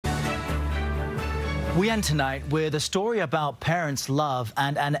We end tonight with a story about parents' love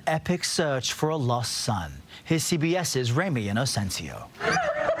and an epic search for a lost son. Here's CBS's Ramy Inocencio.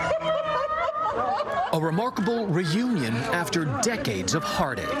 A remarkable reunion after decades of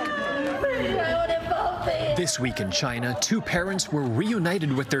heartache. This week in China, two parents were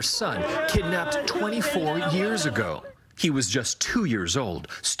reunited with their son, kidnapped 24 years ago. He was just 2 years old,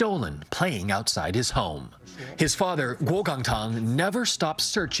 stolen, playing outside his home. His father, Guo Gangtang, never stopped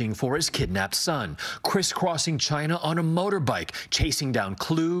searching for his kidnapped son, crisscrossing China on a motorbike, chasing down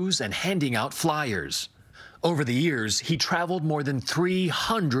clues and handing out flyers. Over the years, he traveled more than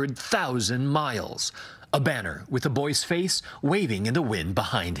 300,000 miles. A banner with the boy's face waving in the wind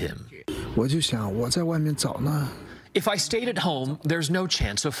behind him. If I stayed at home, there's no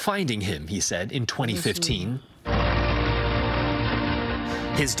chance of finding him, he said in 2015.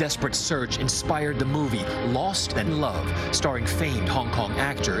 His desperate search inspired the movie Lost and Love, starring famed Hong Kong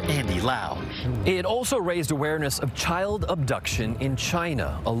actor Andy Lau. It also raised awareness of child abduction in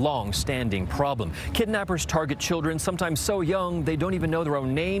China, a long-standing problem. Kidnappers target children, sometimes so young they don't even know their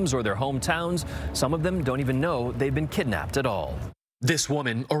own names or their hometowns. Some of them don't even know they've been kidnapped at all. This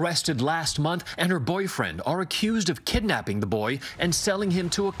woman, arrested last month, and her boyfriend are accused of kidnapping the boy and selling him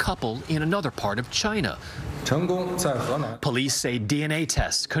to a couple in another part of China. Police say DNA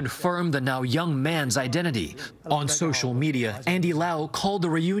tests confirm the now young man's identity. On social media, Andy Lau called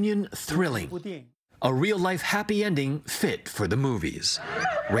the reunion thrilling. A real-life happy ending fit for the movies.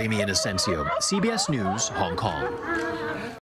 Ramy Inocencio, CBS News, Hong Kong.